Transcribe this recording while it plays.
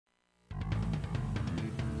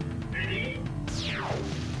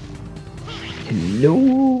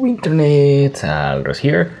Hello internet, Alros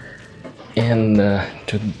here, and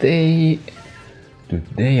today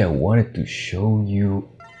I wanted to show you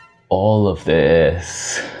all of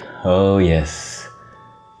this. Oh yes,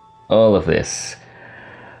 all of this.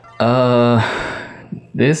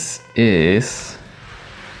 This is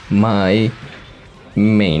my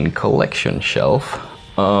main collection shelf.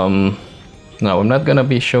 Now I'm not gonna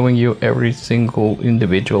be showing you every single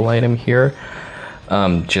individual item here.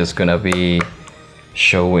 I'm just gonna be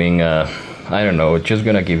showing, I don't know, just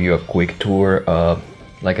gonna give you a quick tour.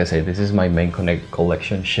 Like I said, this is my main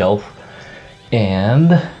collection shelf,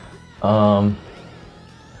 and I'll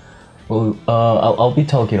be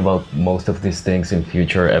talking about most of these things in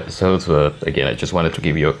future episodes, but again, I just wanted to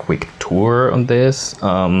give you a quick tour on this.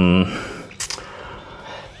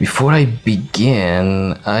 Before I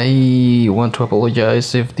begin, I want to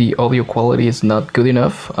apologize if the audio quality is not good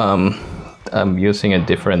enough. I'm using a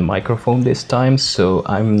different microphone this time, so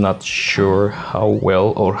I'm not sure how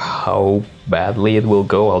well or how badly it will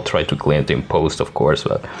go. I'll try to clean it in post, of course,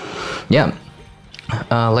 but yeah.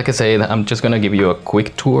 Like I said, I'm just gonna give you a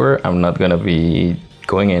quick tour. I'm not gonna be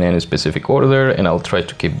going in any specific order, and I'll try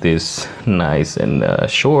to keep this nice and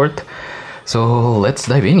short. So let's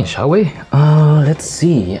dive in, shall we? Let's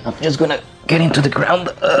see. I'm just gonna get into the ground.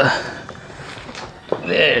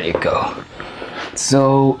 There you go.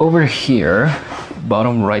 So over here,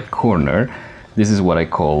 bottom right corner, this is what I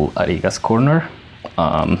call Ariga's corner.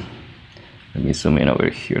 Let me zoom in over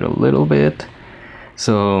here a little bit.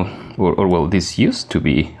 So, well, this used to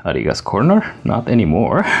be Ariga's corner, not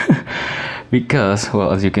anymore, because,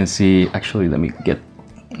 well, as you can see, actually, let me get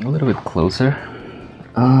a little bit closer.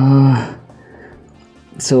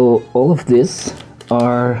 So all of this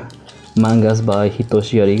are mangas by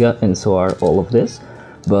Hitoshi Ariga, and so are all of this.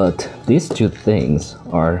 But these two things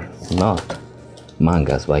are not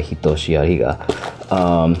mangas by Hitoshi Ariga.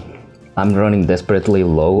 I'm running desperately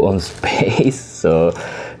low on space, so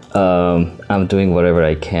I'm doing whatever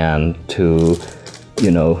I can to,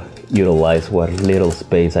 you know, utilize what little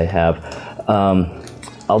space I have.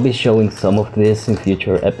 I'll be showing some of this in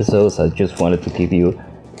future episodes. I just wanted to give you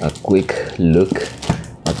a quick look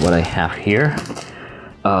at what I have here.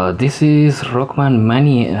 This is Rockman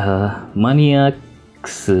Maniacs.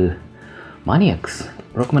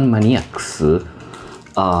 Rockman Maniacs.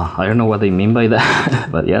 I don't know what they mean by that,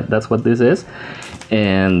 but yeah, that's what this is.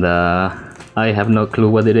 And I have no clue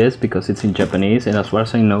what it is because it's in Japanese, and as far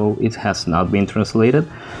as I know, it has not been translated.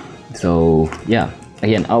 So yeah,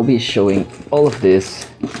 again, I'll be showing all of this,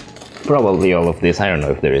 probably all of this. I don't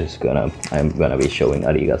know if I'm gonna be showing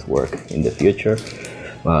Ariga's work in the future,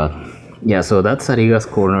 but yeah. So that's Ariga's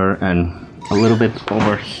corner, and a little bit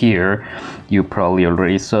over here, you probably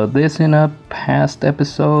already saw this in a past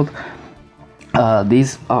episode.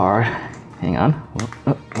 These are, hang on,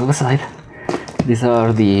 other side. These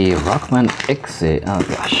are the Rockman X, oh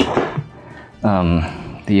gosh,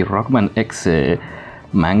 the Rockman X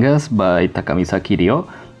mangas by Takamisaki Ryo.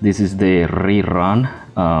 This is the rerun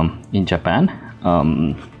in Japan.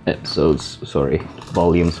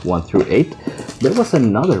 Volumes 1 through 8. There was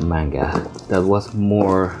another manga that was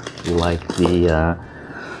more like the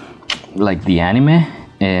anime,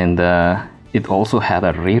 and it also had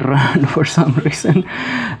a rerun for some reason.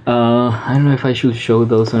 I don't know if I should show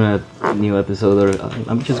those on a new episode, or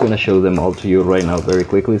I'm just gonna show them all to you right now very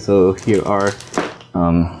quickly. So here are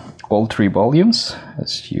all 3 volumes,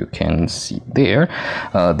 as you can see there.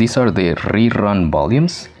 These are the rerun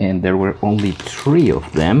volumes, and there were only 3 of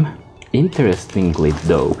them. Interestingly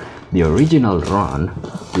though, the original run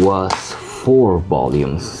was 4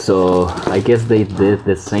 volumes, so I guess they did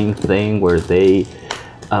the same thing where they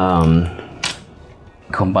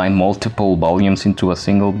combined multiple volumes into a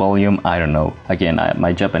single volume. I don't know. Again,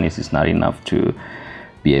 my Japanese is not enough to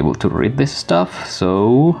be able to read this stuff,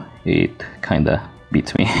 so it kinda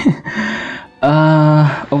beats me.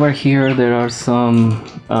 Over here there are some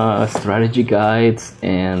strategy guides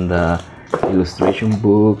and illustration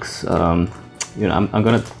books. You know, I'm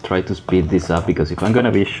gonna try to speed this up, because if I'm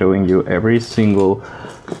gonna be showing you every single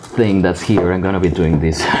thing that's here, I'm gonna be doing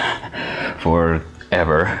this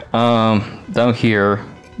forever. Down here,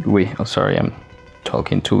 sorry, I'm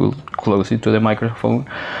talking too close into the microphone.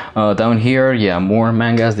 Down here, yeah, more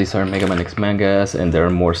mangas. These are Mega Man X mangas, and there are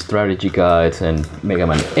more strategy guides and Mega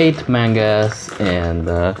Man 8 mangas. And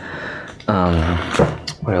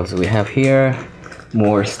what else do we have here?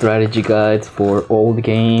 More strategy guides for old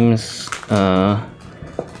games,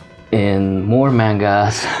 and more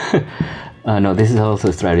mangas. No, this is also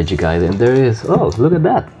a strategy guide, and there is, oh, look at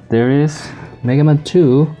that, there is Mega Man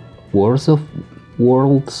 2 Worlds of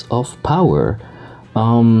Power.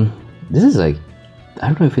 This is like, I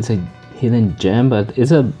don't know if it's a hidden gem, but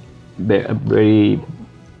it's a very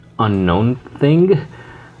unknown thing.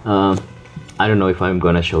 I don't know if I'm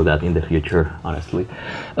gonna show that in the future, honestly.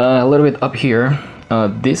 A little bit up here,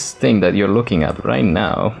 this thing that you're looking at right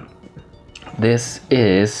now, this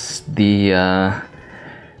is the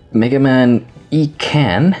Mega Man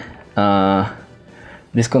E-Can.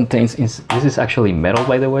 This contains, this is actually metal,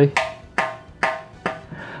 by the way.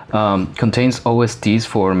 Contains OSTs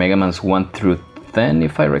for Mega Man's 1 through 10,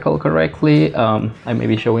 if I recall correctly. I may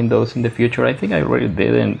be showing those in the future. I think I already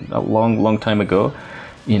did a long time ago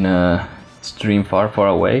in a stream far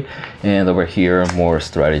away. And over here, more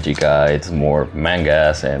strategy guides, more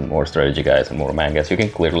mangas, and more strategy guides and more mangas. You can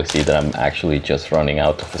clearly see that I'm actually just running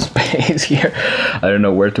out of space here. I don't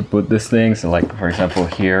know where to put these things. Like, for example,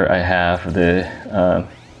 here I have the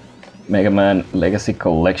Mega Man Legacy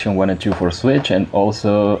Collection 1 and 2 for Switch, and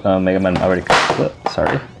also Mega Man Maverick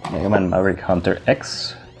Hunter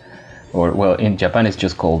X, or well, in Japan it's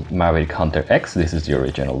just called Maverick Hunter X. This is the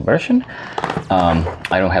original version.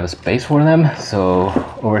 I don't have a space for them, so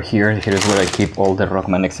over here's where I keep all the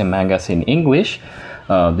Rockman XM mangas in English.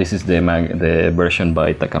 This is the version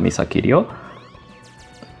by Takamisa Kiryu,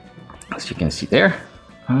 as you can see there.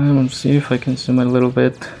 Let's see if I can zoom a little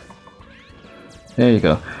bit. There you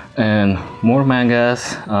go. And more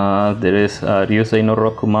mangas. There is Ryusei no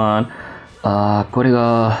Rockman, これ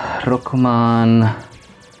が Rockman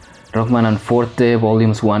and Forte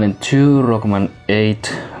volumes 1 and 2, Rockman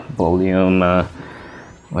 8 volume,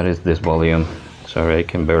 what is this volume? Sorry, I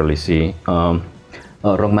can barely see.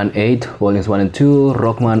 Rockman 8 volumes 1 and 2,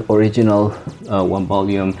 Rockman original 1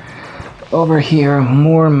 volume. Over here,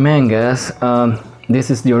 more mangas. This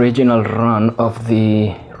is the original run of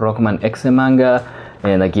the Rockman XM manga.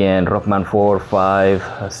 And again, Rockman 4,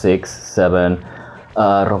 5, 6, 7,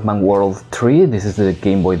 Rockman World 3. This is the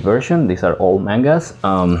Game Boy version. These are all mangas.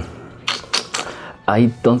 I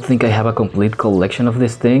don't think I have a complete collection of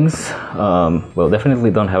these things. Well, definitely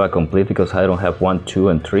don't have a complete because I don't have 1, 2,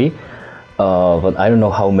 and 3. But I don't know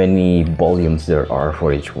how many volumes there are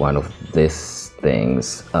for each one of these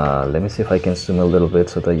things. Let me see if I can zoom a little bit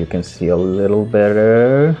so that you can see a little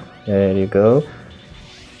better. There you go.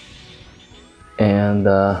 And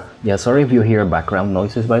yeah, sorry if you hear background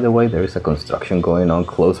noises, by the way. There is a construction going on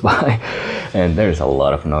close by and there's a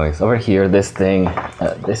lot of noise. Over here, this thing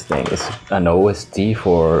is an OST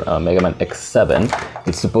for Mega Man X7.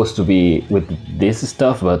 It's supposed to be with this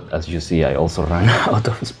stuff, but as you see, I also ran out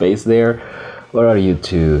of space there. Where are you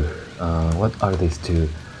two? What are these two?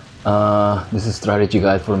 This is strategy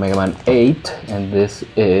guide for Mega Man 8, and this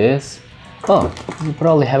is... Oh, you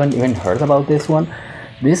probably haven't even heard about this one.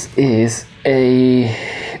 This is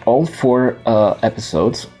all 4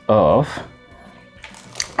 episodes of...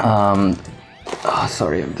 oh,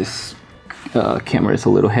 sorry, this camera is a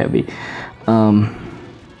little heavy.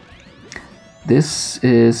 This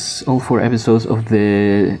is all 4 episodes of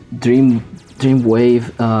the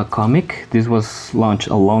Dreamwave comic. This was launched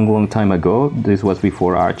a long time ago. This was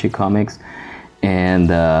before Archie Comics,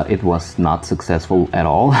 and it was not successful at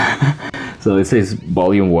all. So it says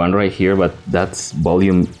volume 1 right here, but that's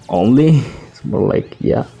volume only. It's more like,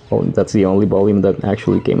 yeah, that's the only volume that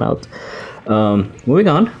actually came out. Moving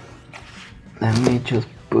on. Let me just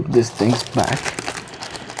put these things back.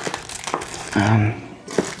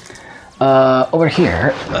 Over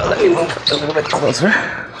here, let me move a little bit closer.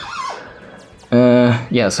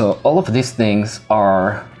 Yeah, so all of these things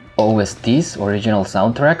are OSTs, original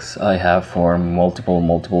soundtracks, I have for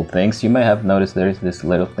multiple things. You may have noticed there is this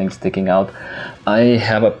little thing sticking out. I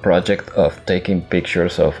have a project of taking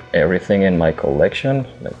pictures of everything in my collection,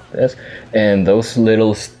 like this, and those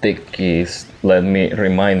little stickies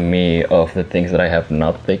remind me of the things that I have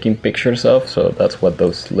not taken pictures of, so that's what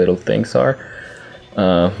those little things are.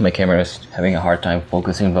 My camera is having a hard time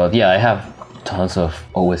focusing, but yeah, I have tons of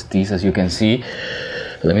OSTs, as you can see.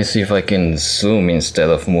 Let me see if I can zoom instead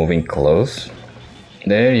of moving close.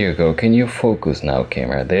 There you go. Can you focus now,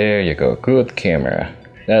 camera? There you go. Good camera.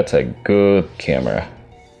 That's a good camera.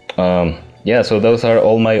 Yeah, so those are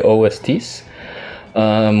all my OSTs.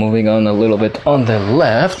 Moving on a little bit on the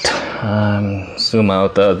left. Zoom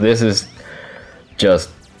out. This is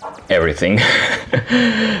just everything.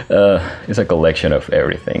 It's a collection of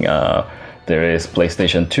everything. There is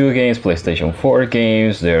PlayStation 2 games, PlayStation 4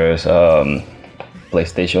 games. There's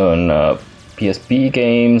PlayStation PSP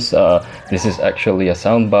games. This is actually a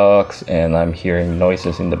soundbox, and I'm hearing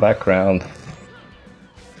noises in the background.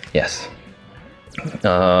 Yes.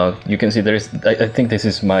 You can see there is, I think this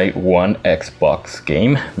is my one Xbox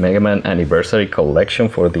game, Mega Man Anniversary Collection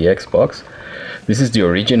for the Xbox. This is the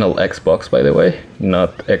original Xbox, by the way,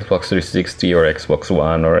 not Xbox 360 or Xbox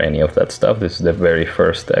One or any of that stuff. This is the very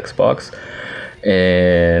first Xbox.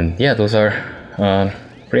 And yeah, those are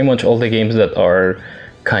pretty much all the games that are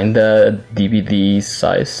kinda DVD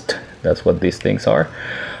sized. That's what these things are.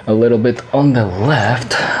 A little bit on the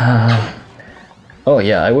left. Oh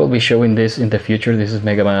yeah, I will be showing this in the future. This is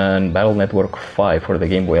Mega Man Battle Network 5 for the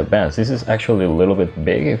Game Boy Advance. This is actually a little bit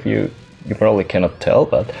big, if you probably cannot tell,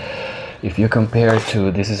 but if you compare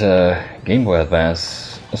to, this is a Game Boy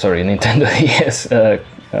Advance, sorry, Nintendo DS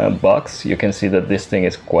box, you can see that this thing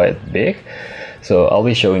is quite big. So I'll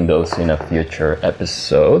be showing those in a future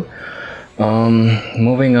episode.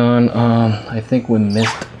 Moving on, I think we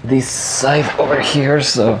missed this side over here,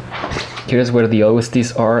 so here's where the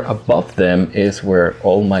OSTs are. Above them is where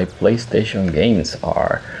all my PlayStation games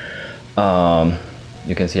are.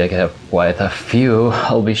 You can see I have quite a few.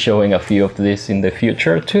 I'll be showing a few of these in the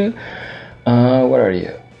future too. Where are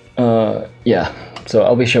you? Yeah, so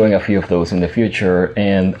I'll be showing a few of those in the future,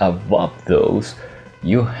 and above those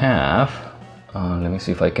you have, let me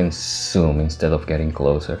see if I can zoom instead of getting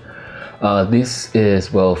closer. This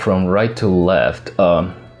is, well, from right to left.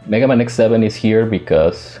 Mega Man X7 is here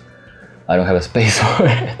because I don't have a space for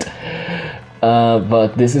it.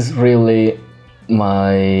 But this is really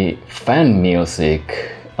my fan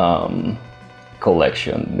music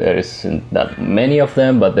collection. There isn't that many of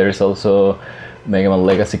them, but there's also Mega Man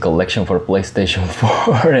Legacy Collection for PlayStation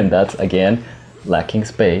 4, and that's again lacking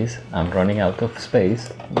space. I'm running out of space,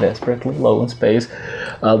 desperately low on space.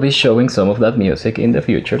 I'll be showing some of that music in the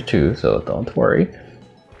future too, so don't worry.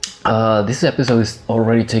 This episode is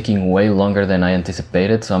already taking way longer than I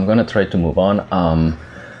anticipated, so I'm gonna try to move on.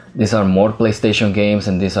 These are more PlayStation games,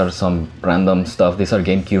 and these are some random stuff. These are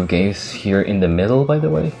GameCube games here in the middle, by the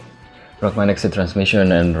way. Rockman X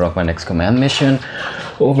Transmission and Rockman X Command Mission.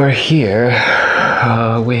 Over here,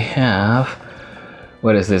 we have,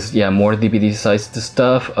 what is this? Yeah, more DVD-sized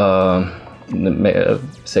stuff.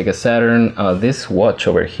 Sega Saturn. This watch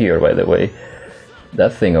over here, by the way,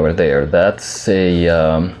 that thing over there, that's a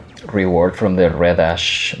reward from the Red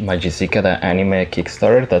Ash Magicika, the anime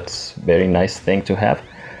Kickstarter. That's a very nice thing to have.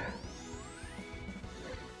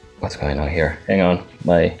 What's going on here? Hang on,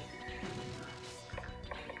 my...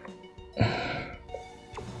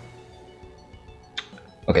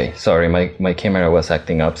 Okay, sorry, my camera was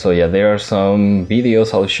acting up. So yeah, there are some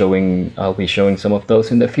videos I'll be showing some of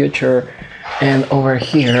those in the future. And over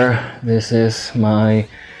here, this is my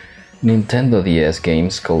Nintendo DS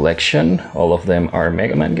games collection. All of them are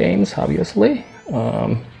Mega Man games, obviously.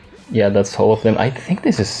 Yeah, that's all of them. I think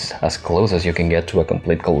this is as close as you can get to a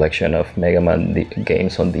complete collection of Mega Man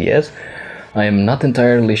games on DS. I am not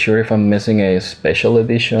entirely sure if I'm missing a special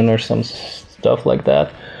edition or some stuff like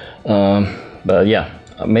that. But yeah,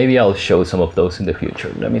 maybe I'll show some of those in the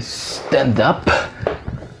future. Let me stand up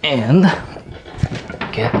and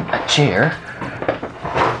get a chair.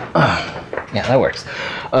 Yeah, that works.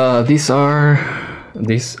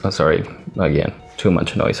 Sorry, again, too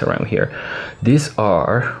much noise around here. These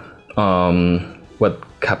are what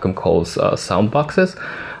Capcom calls sound boxes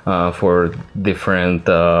for different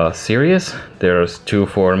series. There's two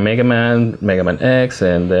for Mega Man, Mega Man X,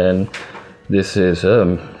 and then this is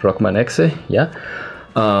Rockman X, yeah.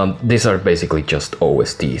 These are basically just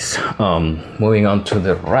OSTs. Moving on to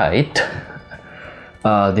the right,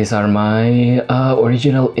 these are my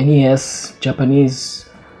original NES Japanese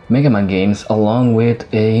Mega Man games, along with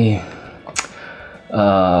a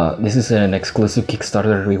this is an exclusive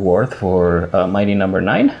Kickstarter reward for Mighty Number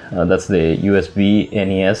 9. That's the USB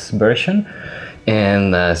NES version.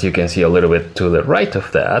 And as you can see a little bit to the right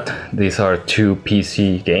of that, these are two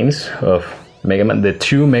PC games of Mega Man, the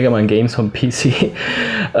two Mega Man games on PC.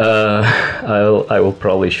 I will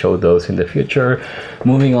probably show those in the future.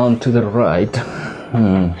 Moving on to the right,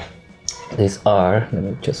 these are, let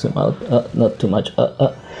me just zoom out, not too much.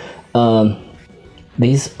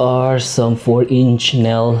 These are some 4-inch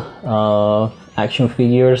Nell action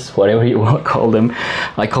figures, whatever you want to call them.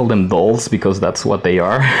 I call them dolls because that's what they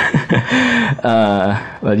are.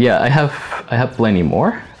 But yeah, I have plenty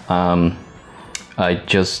more. I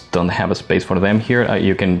just don't have a space for them here.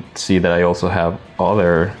 You can see that I also have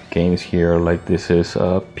other games here, like this is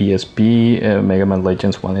PSP, Mega Man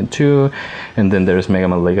Legends 1 and 2, and then there's Mega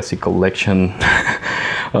Man Legacy Collection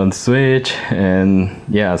on Switch, and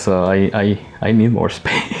yeah, so I need more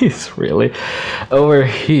space, really. Over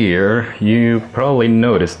here, you probably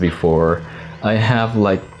noticed before, I have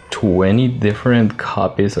like 20 different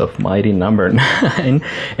copies of Mighty Number 9.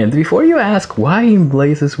 And before you ask, why in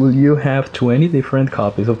blazes will you have 20 different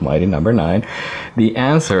copies of Mighty Number 9? The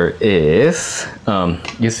answer is,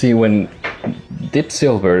 you see when Deep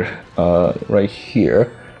Silver right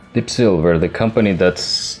here. Deep Silver, the company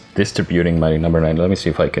that's distributing Mighty Number 9. Let me see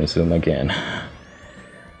if I can zoom again.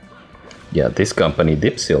 Yeah, this company,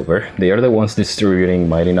 Deep Silver, they are the ones distributing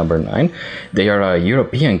Mighty Number 9. They are a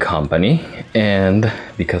European company, and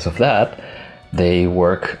because of that, they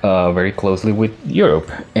work very closely with Europe.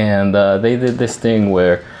 And they did this thing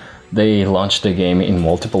where they launched the game in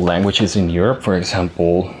multiple languages in Europe. For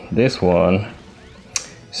example, this one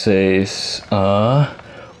says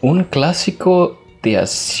un clásico de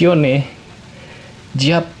azione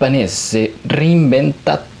giapponese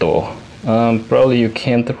reinventato. Probably you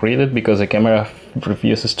can't read it because the camera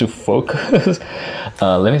refuses to focus.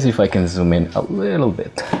 Let me see if I can zoom in a little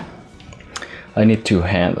bit. I need two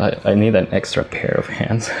hands. I need an extra pair of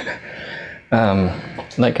hands.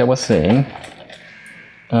 Like I was saying,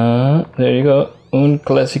 there you go. Un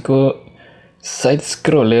clásico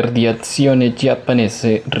side-scroller di azione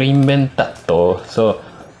giapponese reinventato. So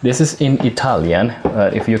this is in Italian.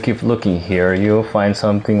 If you keep looking here, you'll find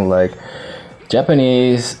something like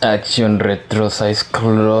Japanese action retro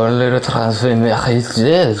side-scroller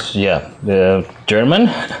transformation. Yeah, the German.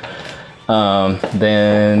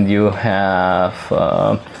 Then you have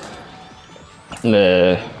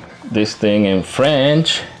this thing in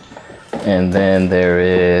French, and then there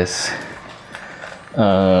is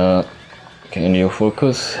can you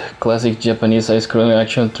focus? Classic Japanese side-scrolling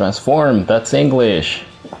action transform. That's English.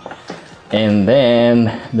 And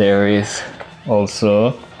then there is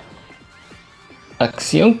also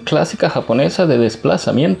Acción clásica japonesa de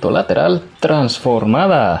desplazamiento lateral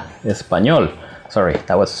transformada. Español. Sorry,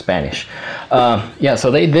 that was Spanish. Yeah,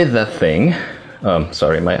 so they did that thing.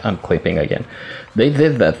 Sorry, I'm clipping again. They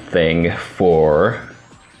did that thing for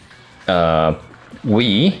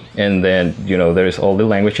Wii, and then, you know, there's all the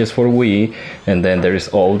languages for Wii, and then there's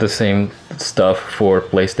all the same stuff for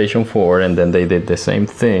PlayStation 4, and then they did the same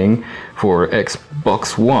thing for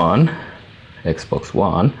Xbox One,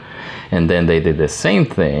 and then they did the same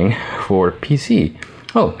thing for PC.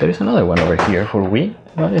 Oh, there's another one over here for Wii.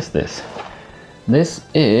 What is this? This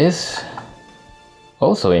is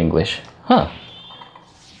also English. Huh.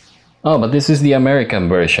 Oh, but this is the American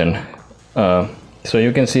version. So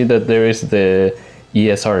you can see that there is the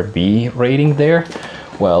ESRB rating there.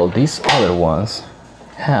 Well, these other ones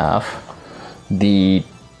have the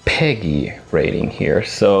PEGI rating here.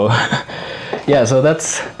 So yeah, so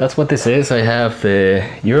that's what this is. I have the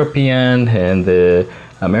European and the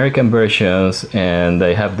American versions, and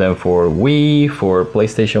I have them for Wii, for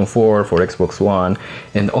PlayStation 4, for Xbox One,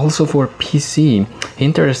 and also for PC.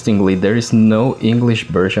 Interestingly, there is no English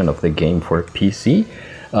version of the game for PC.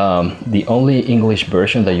 The only English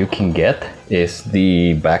version that you can get is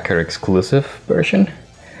the backer exclusive version.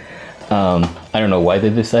 I don't know why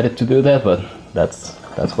they decided to do that, but that's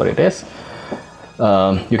what it is.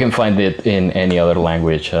 You can find it in any other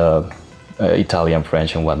language, Italian,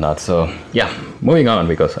 French, and whatnot. So yeah, moving on,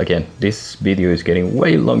 because again, this video is getting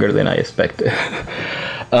way longer than I expected.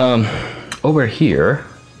 Over here,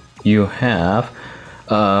 you have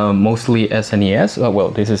mostly SNES. Well,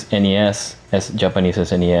 this is NES, Japanese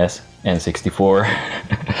SNES, N64.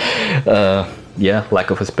 Yeah, lack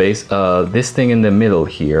of a space. This thing in the middle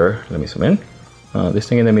here, let me zoom in. This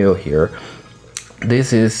thing in the middle here,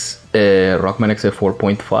 this is a Rockman XF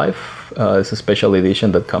 4.5. It's a special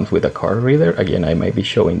edition that comes with a card reader. Again, I might be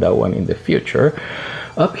showing that one in the future.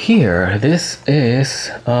 Up here, this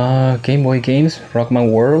is Game Boy games,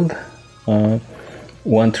 Rockman World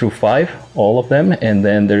 1 through 5, all of them. And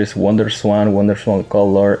then there is Wonder Swan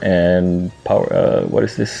Color, and Power. What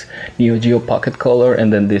is this? Neo Geo Pocket Color.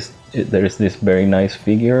 And then there is this very nice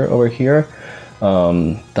figure over here.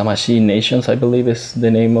 Tamashii Nations, I believe, is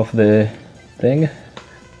the name of the thing,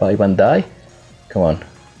 by Bandai. Come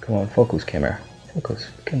on, focus, camera, focus.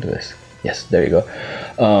 You can do this. Yes, there you go.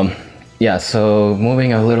 Yeah, so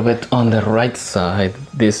moving a little bit on the right side,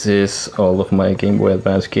 this is all of my Game Boy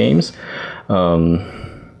Advance games.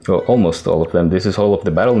 Well, almost all of them. This is all of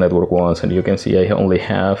the Battle Network ones, and you can see I only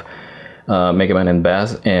have Mega Man and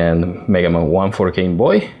Bass and Mega Man 1 for Game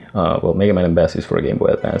Boy. Well, Mega Man and Bass is for Game Boy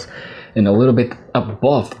Advance. And a little bit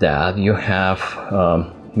above that, you have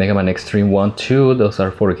Mega Man Extreme 1, 2, those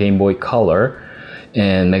are for Game Boy Color.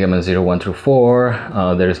 And Mega Man 0, 1 through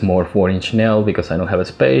 4, there is more 4-inch nail because I don't have a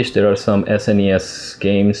space. There are some SNES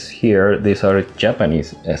games here. These are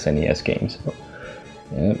Japanese SNES games.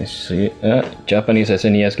 Yeah, let me see. Japanese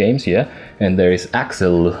SNES games, yeah. And there is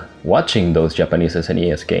Axel watching those Japanese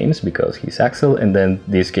SNES games because he's Axel. And then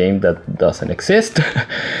this game that doesn't exist.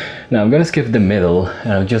 Now I'm gonna skip the middle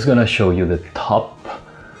and I'm just gonna show you the top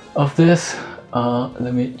of this.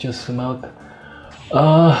 Let me just zoom out.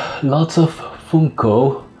 Lots of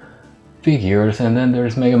Funko figures, and then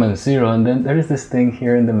there's Mega Man Zero, and then there is this thing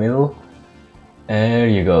here in the middle. There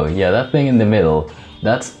you go. Yeah, that thing in the middle.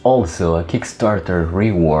 That's also a Kickstarter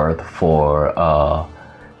reward for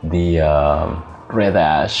the Red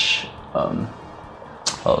Ash.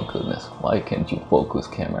 Oh goodness, why can't you focus,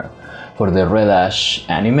 camera? For the Red Ash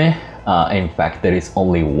anime. In fact, there is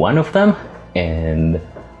only one of them, and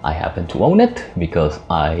I happen to own it because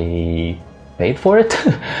I paid for it.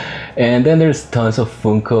 And then there's tons of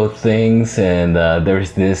Funko things, and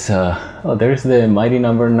there's this there's the Mighty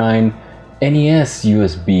Number 9 NES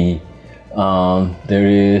USB.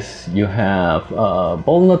 You have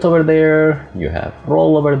Ball Nut over there, you have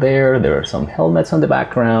Roll over there, there are some helmets on the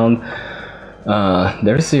background.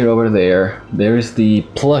 There's Zero over there. There's the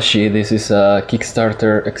plushie. This is a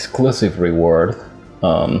Kickstarter exclusive reward.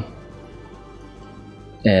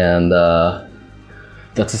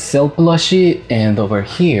 That's a Cell plushie, and over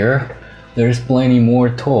here there's plenty more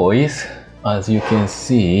toys, as you can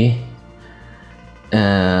see.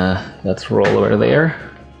 That's Roll over there.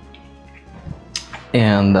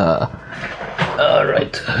 And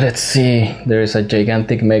alright, let's see. There is a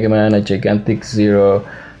gigantic Mega Man, a gigantic Zero,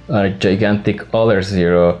 a gigantic other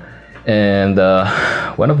Zero, and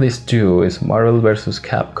one of these two is Marvel vs.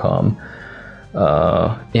 Capcom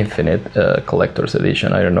Infinite Collector's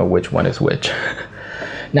Edition. I don't know which one is which.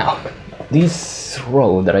 Now, this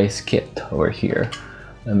row that I skipped over here,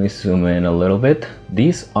 let me zoom in a little bit.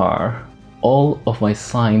 These are all of my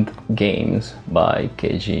signed games by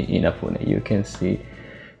Keiji Inafune. You can see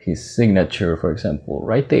his signature, for example,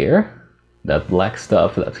 right there. That black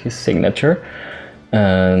stuff, that's his signature.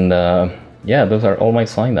 And yeah, those are all my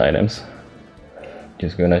signed items.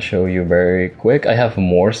 Just gonna show you very quick. I have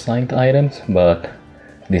more signed items, but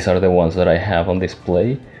these are the ones that I have on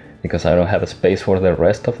display because I don't have a space for the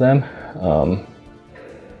rest of them.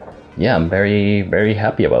 Yeah, I'm very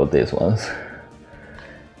happy about these ones.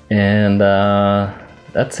 And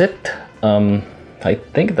that's it. I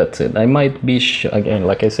think that's it. I might be, again,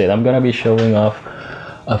 like I said, I'm gonna be showing off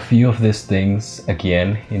a few of these things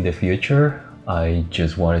again in the future. I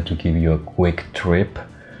just wanted to give you a quick trip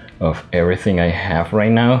of everything I have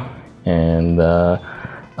right now, and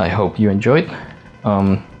I hope you enjoyed.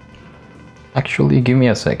 Actually, give me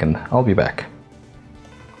a second, I'll be back.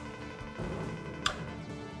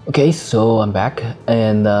 Okay, so I'm back,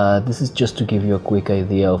 and this is just to give you a quick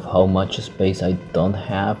idea of how much space I don't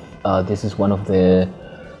have. This is one of the,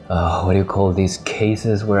 what do you call these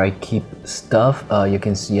cases where I keep stuff. You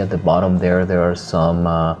can see at the bottom there are some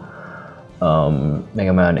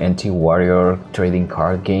Mega Man NT Warrior trading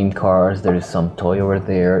card game cards. There is some toy over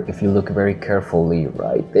there. If you look very carefully,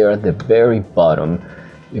 right there at the very bottom,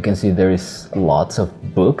 you can see there is lots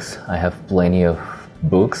of books. I have plenty of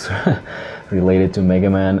books related to Mega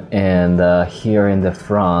Man, and here in the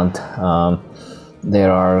front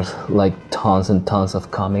there are like tons and tons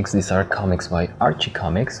of comics. These are comics by Archie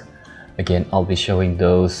Comics. Again, I'll be showing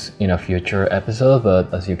those in a future episode,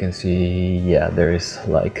 but as you can see, yeah, there is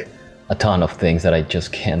like a ton of things that I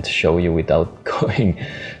just can't show you without going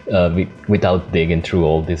without digging through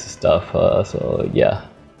all this stuff. So yeah,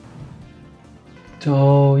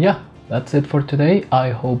 that's it for today.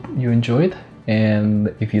 I hope you enjoyed,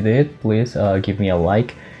 and if you did, please give me a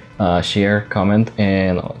like, share, comment,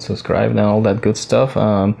 and subscribe and all that good stuff.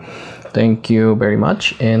 Thank you very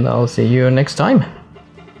much, and I'll see you next time.